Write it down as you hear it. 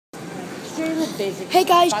Hey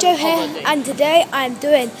guys, Joe here, and today I'm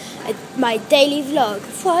doing my daily vlog,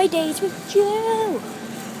 Fridays with Joe.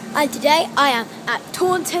 And today I am at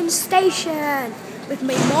Taunton station with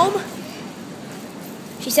my mom.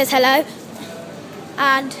 She says hello.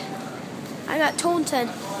 And I'm at Taunton.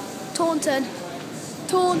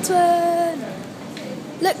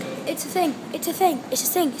 Look, it's a thing. I need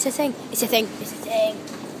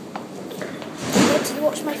to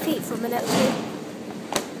watch my feet for a minute or two.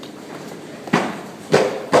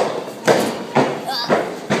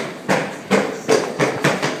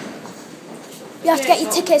 You have to get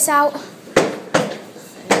your tickets out.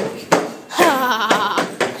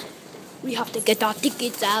 We have to get our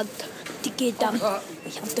tickets out.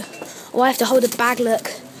 Oh, I have to hold a bag,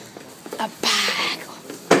 look. A bag.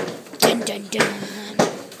 Dun dun dun.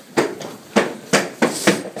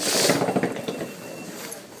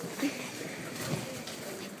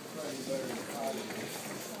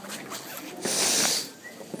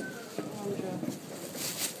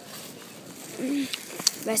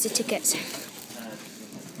 Where's the tickets?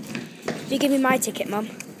 You give me my ticket, Mum.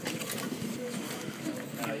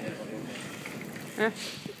 Huh?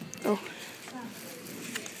 Oh.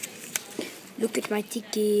 Look at my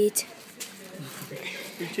ticket.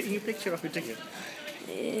 You're taking a picture of your ticket.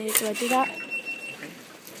 Do I do that?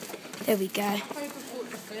 There we go.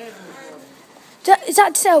 Is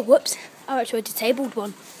that disabled? Whoops. Oh, actually a disabled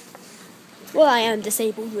one. Well, I am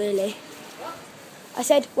disabled, really. I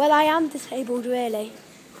said, well, I am disabled, really.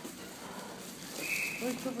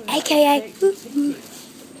 AKA.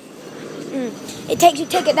 It takes your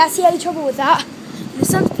ticket. That's the only trouble with that. The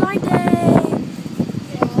sun's blinding.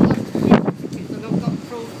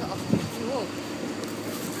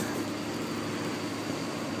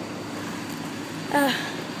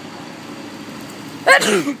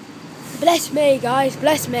 Bless me, guys.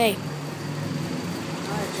 Bless me.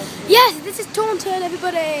 Yes, this is Taunton,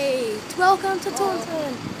 everybody. Welcome to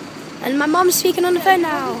Taunton. And my mum's speaking on the phone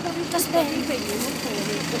now.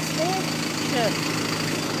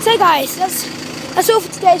 So guys, that's all for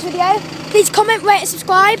today's video. Please comment, rate and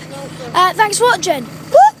subscribe. Thanks for watching.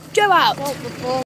 Woo! Joe out.